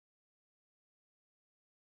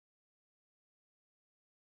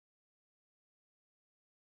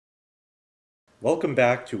Welcome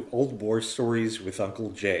back to Old War Stories with Uncle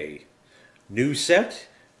Jay. New set,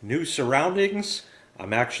 new surroundings.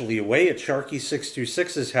 I'm actually away at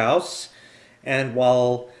Sharky626's house, and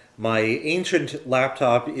while my ancient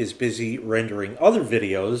laptop is busy rendering other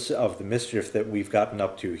videos of the mischief that we've gotten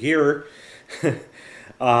up to here,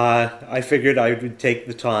 I figured I would take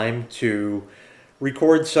the time to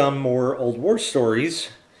record some more Old War stories,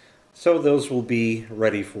 so those will be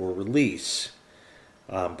ready for release.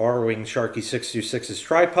 Borrowing Sharky626's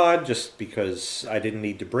tripod just because I didn't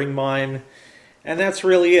need to bring mine, and that's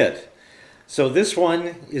really it. So this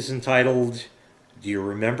one is entitled, Do You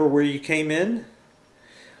Remember Where You Came In?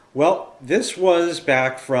 Well, this was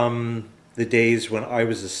back from the days when I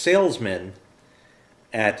was a salesman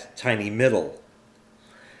at Tiny Middle.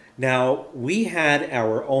 Now, we had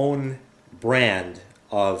our own brand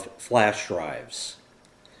of flash drives.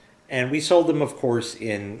 And we sold them, of course,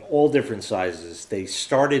 in all different sizes. They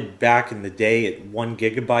started back in the day at 1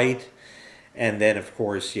 gigabyte. And then, of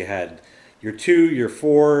course, you had your 2, your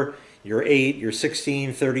 4, your 8, your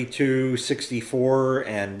 16, 32, 64,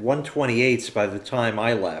 and 128s by the time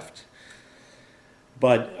I left.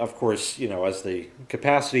 But, of course, you know, as the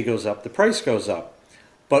capacity goes up, the price goes up.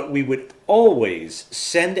 But we would always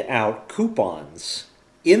send out coupons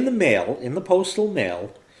in the mail, in the postal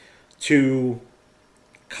mail, to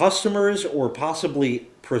customers or possibly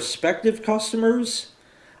prospective customers.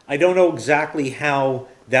 I don't know exactly how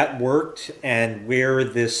that worked and where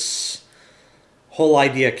this whole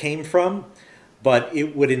idea came from, but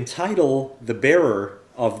it would entitle the bearer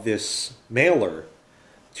of this mailer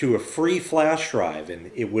to a free flash drive, and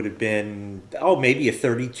it would have been, maybe a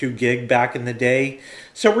 32 gig back in the day.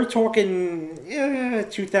 So we're talking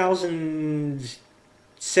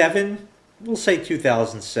 2007, we'll say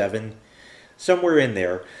 2007. Somewhere in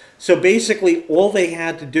there. So basically all they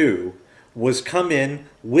had to do was come in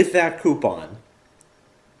with that coupon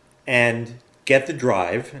and get the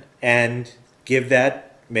drive and give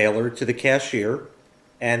that mailer to the cashier,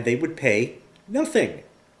 and they would pay nothing.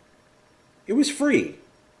 It was free.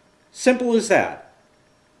 Simple as that.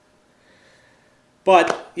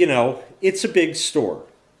 But, you know, it's a big store.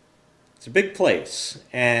 It's a big place,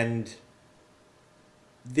 and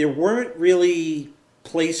there weren't really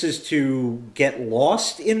places to get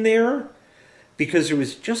lost in there because it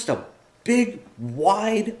was just a big,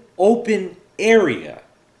 wide, open area.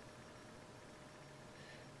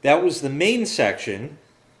 That was the main section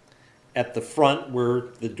at the front, where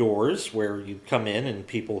the doors where you'd come in and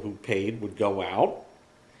people who paid would go out,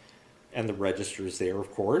 and the registers there,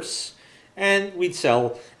 of course. And we'd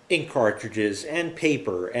sell ink cartridges and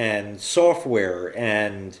paper and software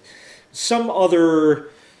and some other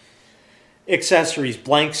accessories,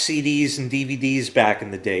 blank CDs and DVDs back in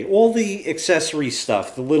the day. All the accessory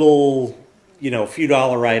stuff, the little, you know, few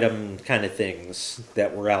dollar item kind of things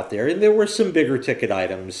that were out there. And there were some bigger ticket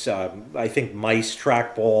items. I think mice,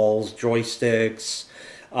 trackballs, joysticks,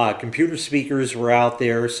 computer speakers were out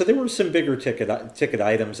there. So there were some bigger ticket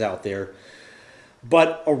items out there.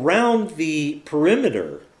 But around the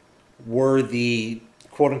perimeter were the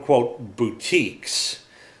quote-unquote boutiques.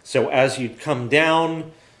 So as you'd come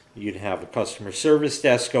down, you'd have a customer service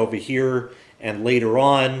desk over here, and later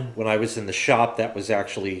on, when I was in the shop, that was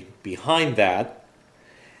actually behind that.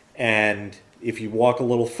 And if you walk a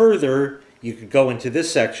little further, you could go into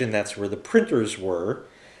this section. That's where the printers were,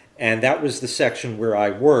 and that was the section where I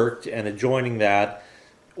worked. And adjoining that,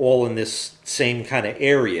 all in this same kind of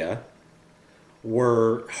area,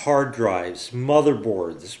 were hard drives,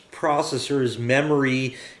 motherboards, processors,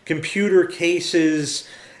 memory, computer cases,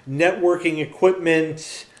 networking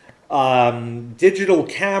equipment, digital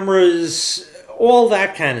cameras, all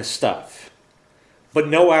that kind of stuff. But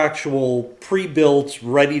no actual pre-built,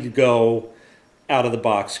 ready-to-go,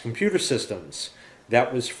 out-of-the-box computer systems.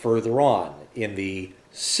 That was further on in the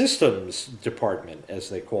systems department, as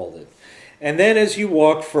they called it. And then as you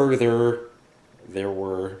walk further, there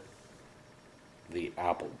were the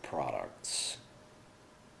Apple products.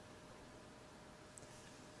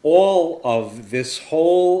 All of this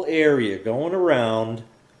whole area going around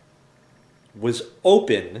was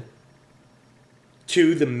open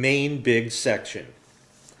to the main big section.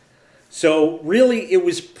 So really, it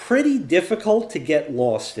was pretty difficult to get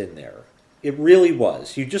lost in there. It really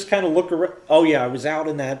was. You just kind of look around. Oh yeah, I was out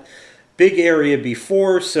in that big area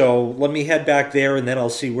before, so let me head back there and then I'll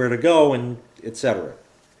see where to go, and etc.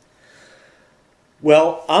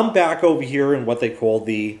 Well, I'm back over here in what they call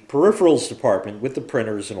the peripherals department with the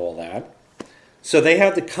printers and all that. So they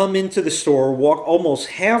had to come into the store, walk almost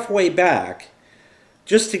halfway back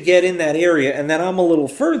just to get in that area, and then I'm a little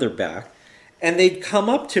further back, and they'd come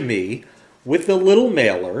up to me with the little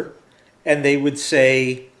mailer and they would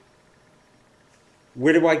say,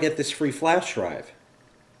 where do I get this free flash drive?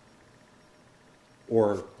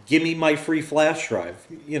 Or give me my free flash drive,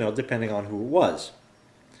 you know, depending on who it was.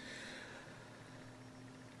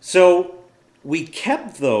 So we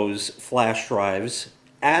kept those flash drives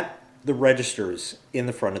at the registers in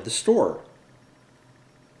the front of the store.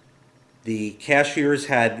 The cashiers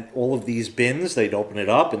had all of these bins. They'd open it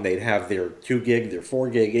up and they'd have their 2 gig, their 4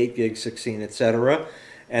 gig, 8 gig, 16, etc.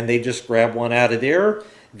 And they just grab one out of there.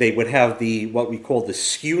 They would have the what we call the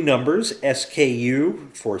SKU numbers,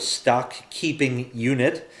 SKU, for stock keeping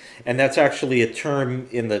unit. And that's actually a term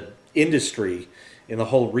in the industry, in the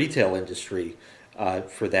whole retail industry,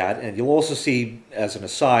 for that. And you'll also see, as an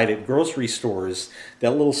aside, at grocery stores,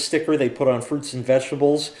 that little sticker they put on fruits and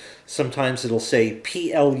vegetables. Sometimes it'll say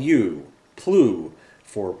PLU, PLU,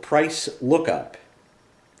 for price lookup.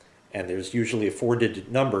 And there's usually a 4-digit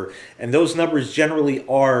number. And those numbers generally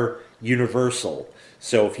are universal.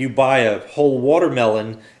 So if you buy a whole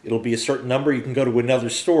watermelon, it'll be a certain number. You can go to another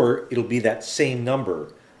store, it'll be that same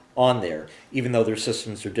number on there, even though their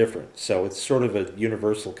systems are different. So it's sort of a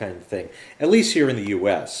universal kind of thing, at least here in the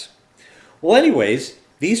US. Well, anyways,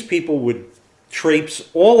 these people would traipse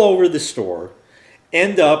all over the store,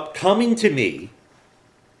 end up coming to me,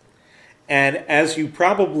 and as you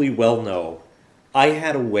probably well know, I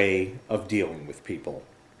had a way of dealing with people.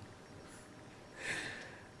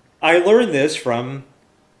 I learned this from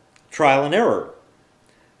trial and error.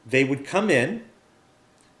 They would come in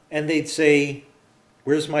and they'd say,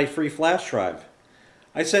 where's my free flash drive?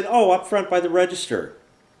 I said, oh, up front by the register.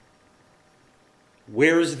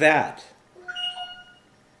 Where's that?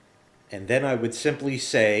 And then I would simply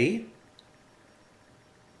say,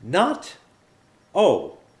 not,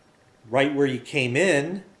 oh, right where you came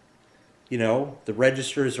in. You know, the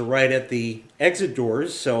registers are right at the exit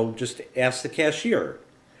doors, so just ask the cashier.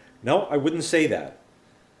 No, I wouldn't say that.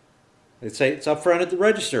 I'd say, it's up front at the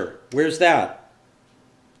register. Where's that?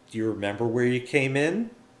 Do you remember where you came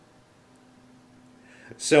in?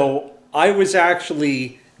 So I was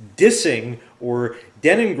actually dissing or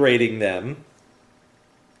denigrating them,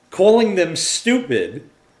 calling them stupid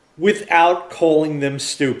without calling them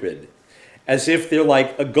stupid. As if they're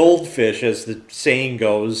like a goldfish, as the saying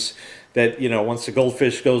goes, that, you know, once the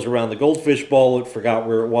goldfish goes around the goldfish bowl, it forgot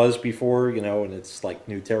where it was before, you know, and it's like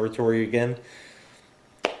new territory again.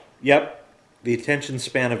 Yep, the attention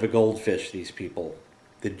span of a goldfish, these people,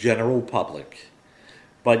 the general public.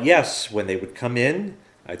 But yes, when they would come in,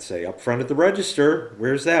 I'd say, up front at the register,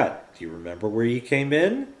 where's that? Do you remember where you came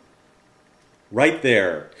in? Right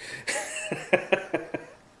there.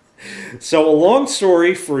 So a long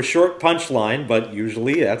story for a short punchline, but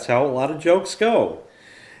usually that's how a lot of jokes go.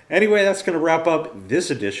 Anyway, that's going to wrap up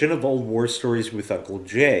this edition of Old War Stories with Uncle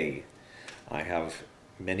Jay. I have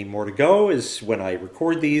many more to go, as when I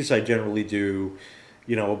record these, I generally do,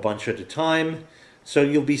 you know, a bunch at a time. So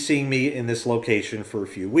you'll be seeing me in this location for a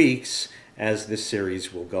few weeks as this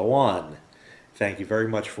series will go on. Thank you very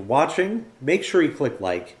much for watching. Make sure you click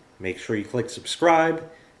like, make sure you click subscribe,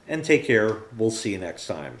 and take care. We'll see you next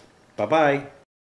time. Bye-bye.